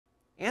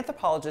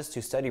anthropologists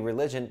who study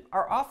religion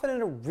are often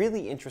in a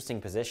really interesting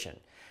position.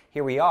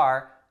 Here we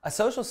are, a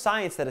social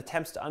science that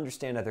attempts to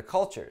understand other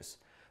cultures.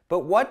 But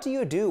what do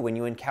you do when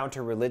you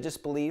encounter religious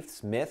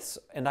beliefs, myths,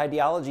 and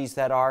ideologies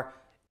that are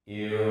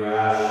irrational?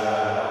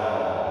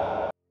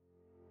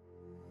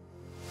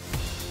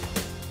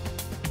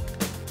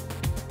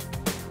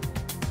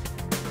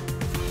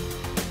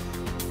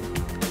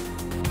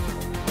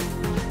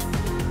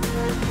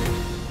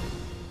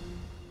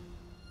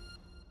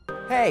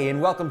 Hey,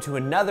 and welcome to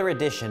another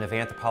edition of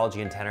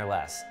Anthropology in 10 or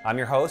Less. I'm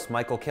your host,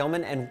 Michael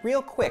Kilman, and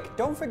real quick,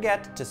 don't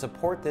forget to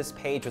support this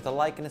page with a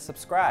like and a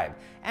subscribe.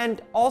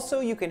 And also,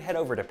 you can head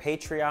over to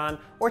Patreon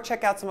or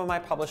check out some of my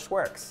published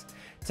works.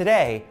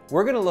 Today,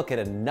 we're going to look at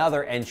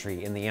another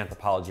entry in the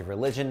anthropology of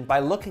religion by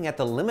looking at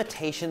the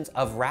limitations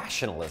of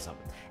rationalism,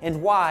 and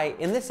why,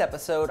 in this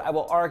episode, I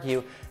will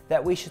argue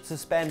that we should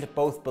suspend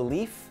both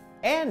belief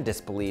and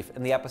disbelief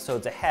in the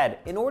episodes ahead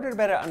in order to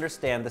better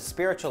understand the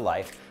spiritual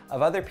life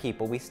of other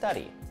people we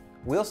study.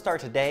 We'll start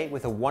today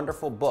with a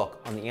wonderful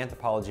book on the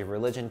anthropology of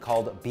religion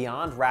called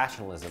Beyond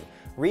Rationalism,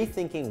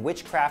 Rethinking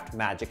Witchcraft,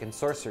 Magic, and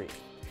Sorcery.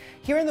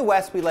 Here in the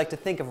West, we like to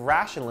think of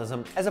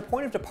rationalism as a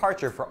point of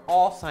departure for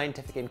all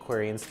scientific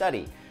inquiry and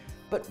study.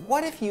 But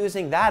what if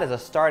using that as a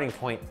starting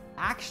point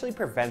actually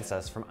prevents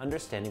us from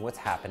understanding what's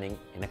happening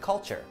in a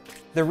culture?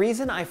 The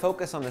reason I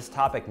focus on this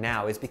topic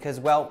now is because,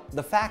 well,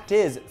 the fact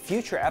is,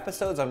 future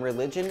episodes on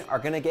religion are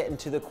going to get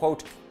into the,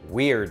 quote,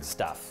 weird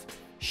stuff.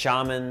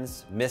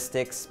 Shamans,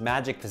 mystics,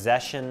 magic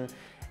possession,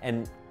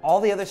 and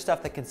all the other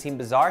stuff that can seem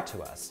bizarre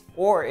to us.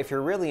 Or if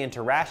you're really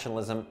into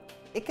rationalism,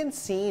 it can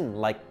seem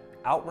like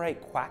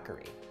outright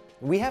quackery.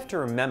 We have to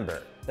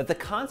remember that the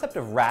concept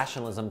of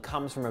rationalism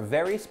comes from a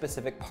very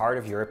specific part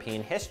of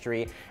European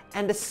history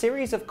and a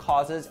series of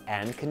causes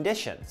and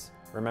conditions.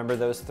 Remember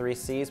those 3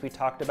 C's we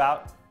talked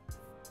about?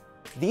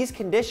 These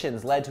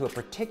conditions led to a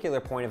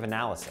particular point of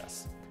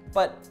analysis.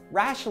 But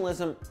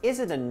rationalism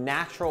isn't a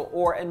natural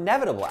or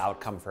inevitable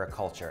outcome for a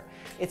culture.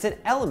 It's an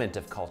element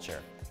of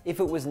culture. If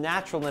it was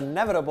natural and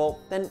inevitable,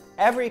 then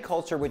every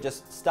culture would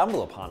just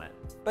stumble upon it.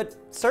 But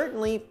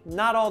certainly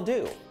not all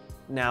do.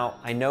 Now,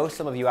 I know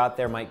some of you out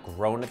there might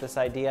groan at this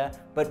idea,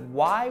 but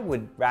why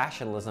would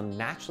rationalism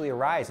naturally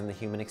arise in the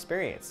human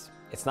experience?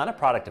 It's not a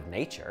product of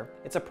nature,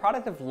 it's a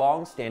product of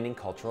long-standing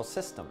cultural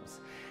systems.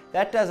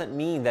 That doesn't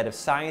mean that if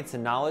science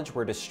and knowledge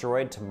were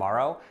destroyed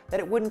tomorrow, that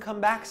it wouldn't come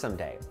back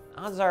someday.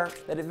 Odds are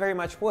that it very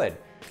much would,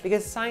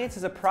 because science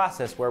is a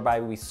process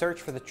whereby we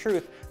search for the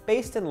truth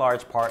based in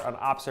large part on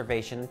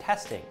observation and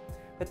testing.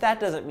 But that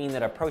doesn't mean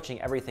that approaching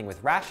everything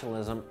with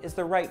rationalism is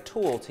the right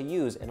tool to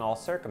use in all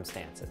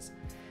circumstances.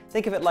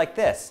 Think of it like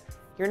this: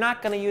 you're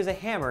not going to use a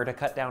hammer to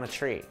cut down a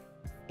tree.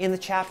 In the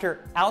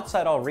chapter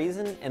Outside All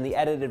Reason and the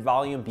edited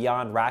volume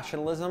Beyond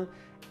Rationalism,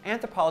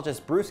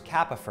 anthropologist Bruce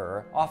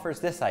Kapifer offers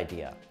this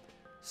idea.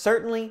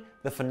 Certainly,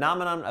 the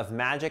phenomenon of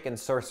magic and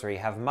sorcery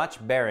have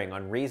much bearing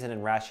on reason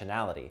and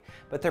rationality,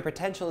 but their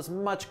potential is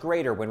much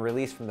greater when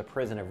released from the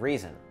prison of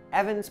reason.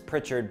 Evans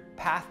Pritchard's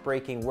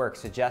path-breaking work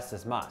suggests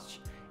as much.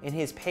 In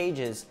his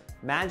pages,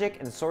 magic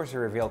and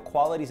sorcery reveal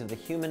qualities of the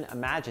human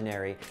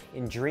imaginary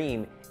in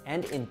dream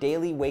and in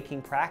daily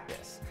waking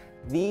practice.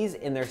 These,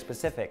 in their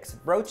specifics,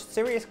 broach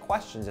serious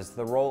questions as to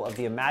the role of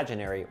the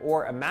imaginary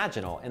or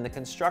imaginal in the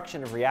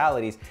construction of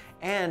realities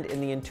and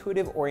in the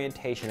intuitive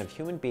orientation of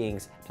human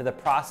beings to the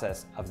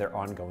process of their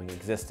ongoing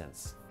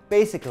existence.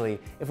 Basically,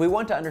 if we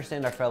want to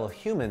understand our fellow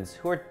humans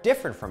who are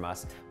different from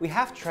us, we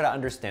have to try to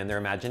understand their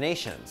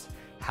imaginations.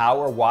 How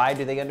or why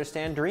do they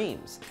understand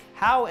dreams?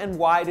 How and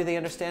why do they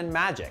understand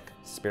magic,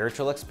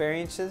 spiritual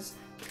experiences,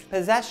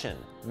 possession,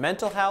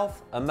 mental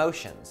health,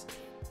 emotions?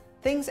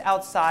 Things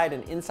outside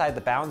and inside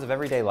the bounds of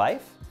everyday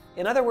life?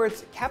 In other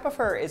words,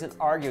 Kapifer isn't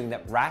arguing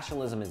that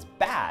rationalism is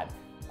bad,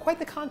 quite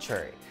the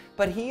contrary,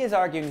 but he is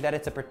arguing that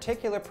it's a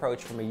particular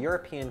approach from a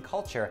European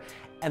culture,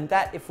 and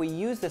that if we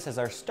use this as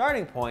our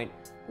starting point,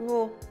 we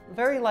will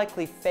very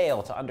likely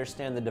fail to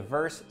understand the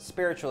diverse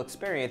spiritual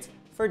experience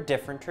for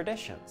different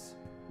traditions.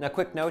 Now,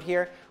 quick note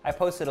here, I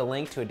posted a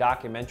link to a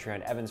documentary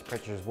on Evans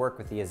Pritchard's work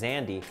with the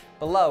Azande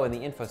below in the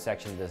info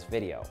section of this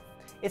video.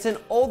 It's an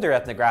older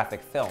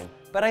ethnographic film,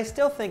 but I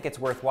still think it's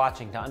worth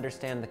watching to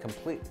understand the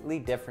completely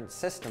different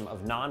system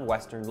of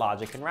non-Western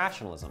logic and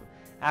rationalism.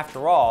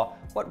 After all,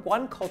 what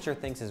one culture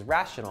thinks is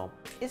rational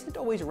isn't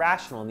always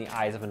rational in the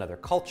eyes of another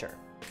culture.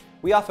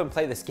 We often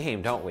play this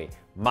game, don't we?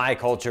 My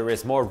culture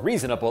is more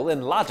reasonable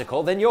and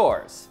logical than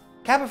yours.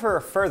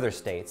 Kapifer further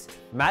states,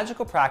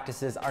 magical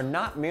practices are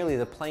not merely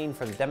the plane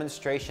for the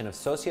demonstration of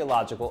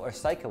sociological or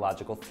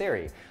psychological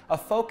theory, a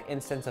folk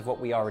instance of what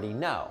we already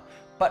know,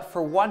 but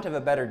for want of a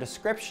better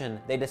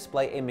description, they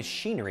display a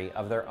machinery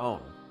of their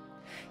own.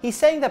 He's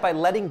saying that by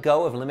letting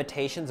go of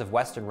limitations of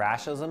Western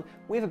rationalism,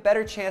 we have a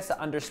better chance to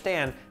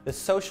understand the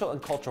social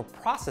and cultural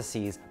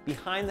processes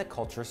behind the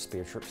culture's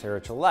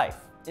spiritual life.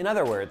 In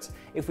other words,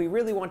 if we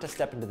really want to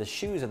step into the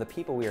shoes of the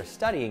people we are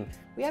studying,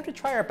 we have to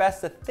try our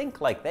best to think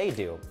like they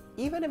do,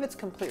 even if it's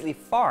completely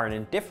foreign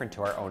and different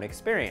to our own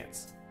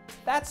experience.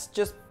 That's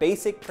just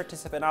basic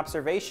participant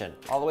observation,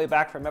 all the way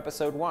back from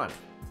episode 1.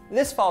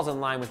 This falls in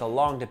line with a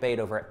long debate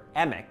over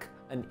emic,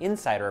 an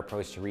insider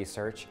approach to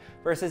research,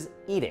 versus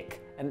etic,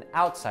 an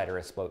outsider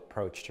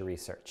approach to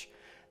research.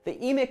 The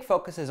emic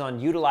focuses on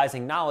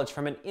utilizing knowledge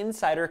from an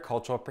insider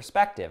cultural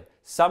perspective,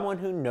 someone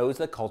who knows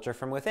the culture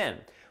from within,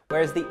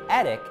 whereas the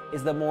etic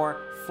is the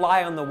more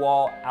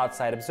fly-on-the-wall,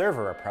 outside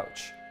observer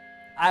approach.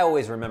 I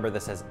always remember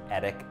this as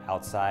etic,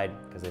 outside,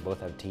 because they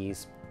both have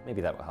T's.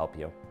 Maybe that will help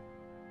you.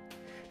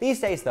 These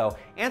days, though,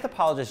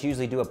 anthropologists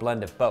usually do a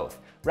blend of both,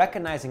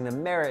 recognizing the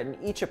merit in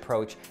each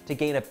approach to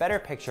gain a better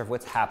picture of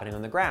what's happening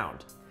on the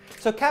ground.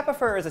 So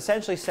Kapfer is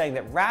essentially saying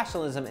that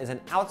rationalism is an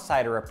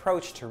outsider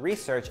approach to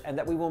research and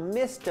that we will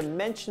miss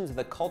dimensions of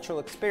the cultural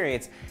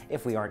experience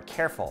if we aren't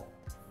careful.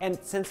 And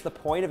since the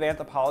point of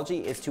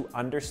anthropology is to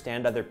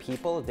understand other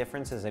people,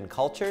 differences in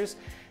cultures,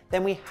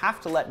 then we have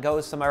to let go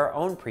of some of our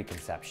own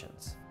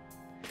preconceptions.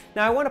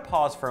 Now, I want to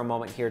pause for a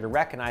moment here to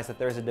recognize that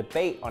there's a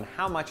debate on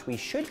how much we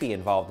should be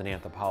involved in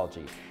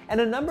anthropology,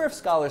 and a number of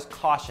scholars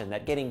caution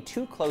that getting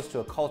too close to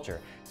a culture,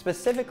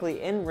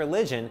 specifically in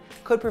religion,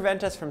 could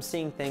prevent us from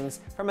seeing things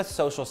from a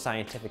social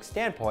scientific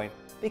standpoint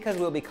because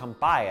we'll become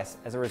biased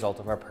as a result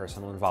of our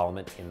personal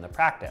involvement in the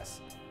practice.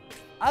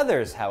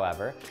 Others,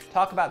 however,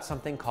 talk about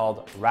something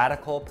called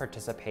radical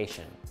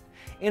participation.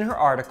 In her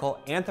article,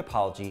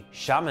 Anthropology,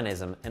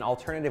 Shamanism, and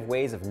Alternative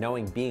Ways of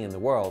Knowing Being in the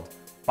World,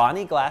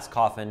 Bonnie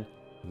Glass-Coffin,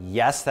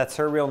 yes, that's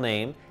her real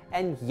name,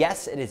 and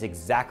yes, it is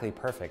exactly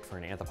perfect for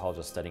an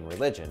anthropologist studying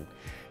religion.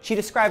 She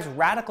describes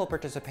radical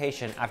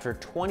participation after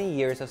 20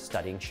 years of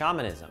studying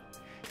shamanism.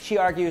 She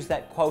argues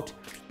that, quote,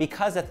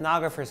 because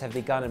ethnographers have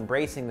begun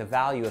embracing the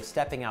value of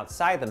stepping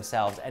outside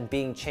themselves and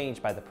being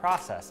changed by the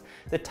process,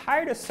 the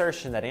tired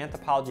assertion that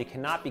anthropology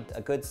cannot be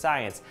a good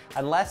science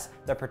unless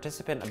the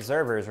participant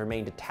observers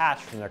remain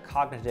detached from their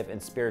cognitive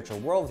and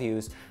spiritual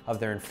worldviews of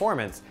their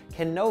informants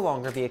can no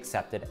longer be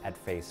accepted at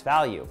face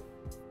value.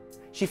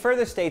 She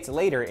further states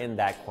later in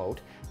that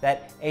quote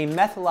that a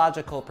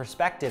methodological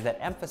perspective that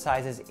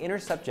emphasizes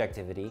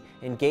intersubjectivity,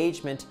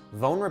 engagement,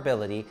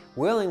 vulnerability,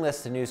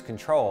 willingness to lose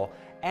control,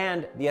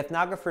 and the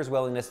ethnographer's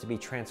willingness to be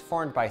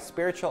transformed by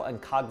spiritual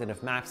and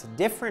cognitive maps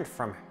different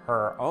from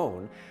her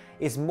own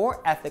is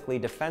more ethically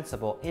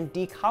defensible in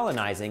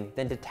decolonizing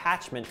than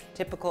detachment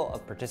typical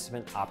of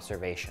participant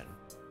observation.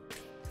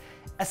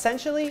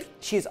 Essentially,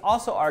 she is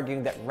also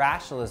arguing that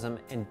rationalism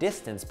and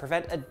distance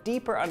prevent a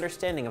deeper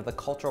understanding of the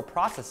cultural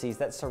processes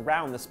that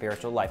surround the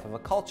spiritual life of a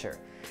culture.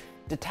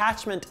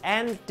 Detachment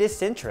and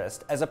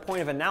disinterest as a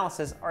point of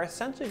analysis are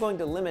essentially going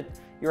to limit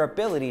your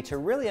ability to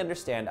really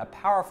understand a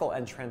powerful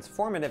and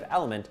transformative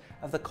element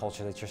of the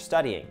culture that you're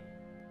studying.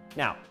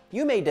 Now,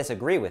 you may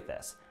disagree with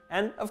this,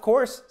 and of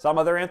course, some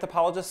other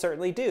anthropologists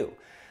certainly do,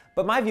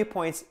 but my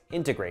viewpoints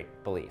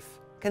integrate belief,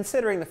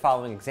 considering the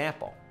following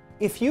example.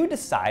 If you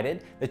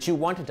decided that you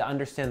wanted to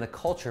understand the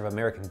culture of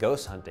American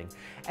ghost hunting,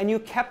 and you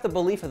kept the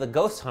belief of the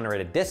ghost hunter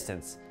at a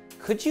distance,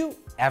 could you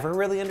ever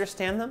really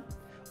understand them?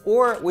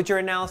 Or would your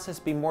analysis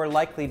be more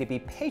likely to be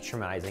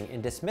patronizing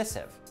and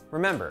dismissive?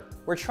 Remember,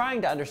 we're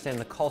trying to understand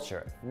the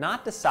culture,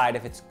 not decide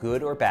if it's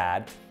good or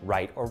bad,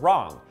 right or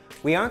wrong.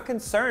 We aren't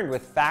concerned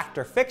with fact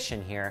or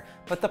fiction here,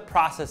 but the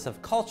process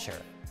of culture.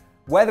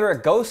 Whether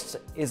a ghost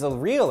is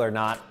real or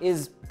not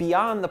is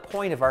beyond the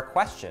point of our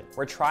question.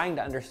 We're trying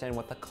to understand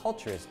what the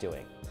culture is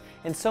doing.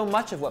 And so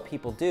much of what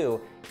people do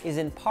is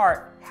in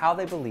part how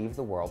they believe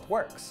the world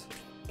works.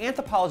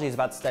 Anthropology is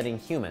about studying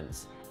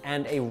humans,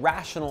 and a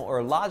rational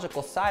or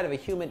logical side of a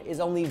human is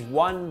only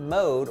one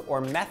mode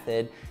or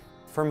method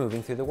for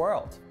moving through the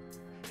world.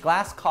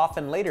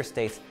 Glass-Coffin later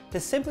states, to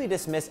simply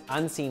dismiss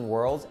unseen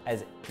worlds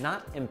as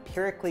not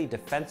empirically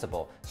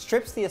defensible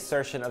strips the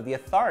assertion of the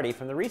authority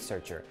from the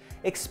researcher.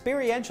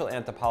 Experiential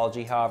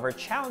anthropology, however,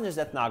 challenges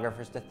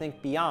ethnographers to think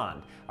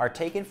beyond our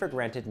taken for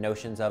granted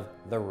notions of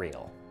the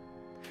real.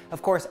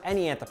 Of course,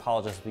 any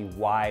anthropologist will be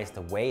wise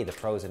to weigh the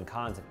pros and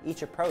cons of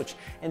each approach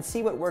and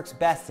see what works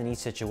best in each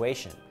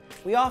situation.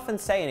 We often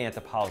say in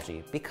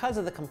anthropology, because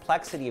of the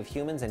complexity of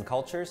humans and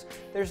cultures,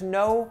 there's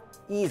no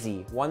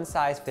easy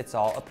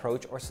one-size-fits-all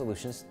approach or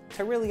solutions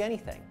to really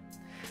anything.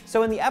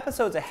 So in the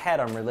episodes ahead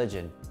on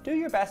religion, do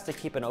your best to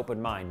keep an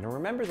open mind and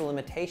remember the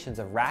limitations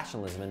of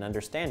rationalism in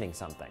understanding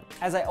something.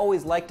 As I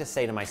always like to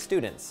say to my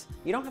students,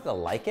 you don't have to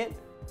like it,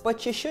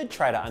 but you should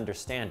try to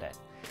understand it.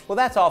 Well,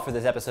 that's all for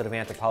this episode of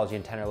Anthropology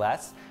in 10 or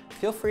Less.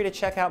 Feel free to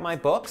check out my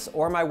books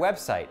or my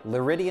website,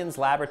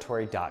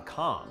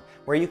 liridianslaboratory.com,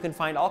 where you can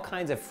find all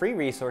kinds of free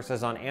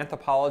resources on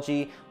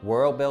anthropology,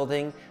 world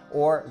building,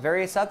 or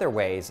various other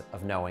ways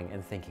of knowing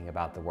and thinking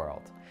about the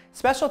world.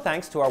 Special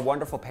thanks to our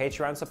wonderful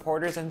Patreon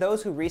supporters and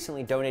those who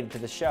recently donated to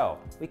the show.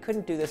 We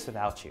couldn't do this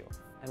without you,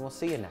 and we'll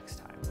see you next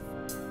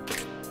time.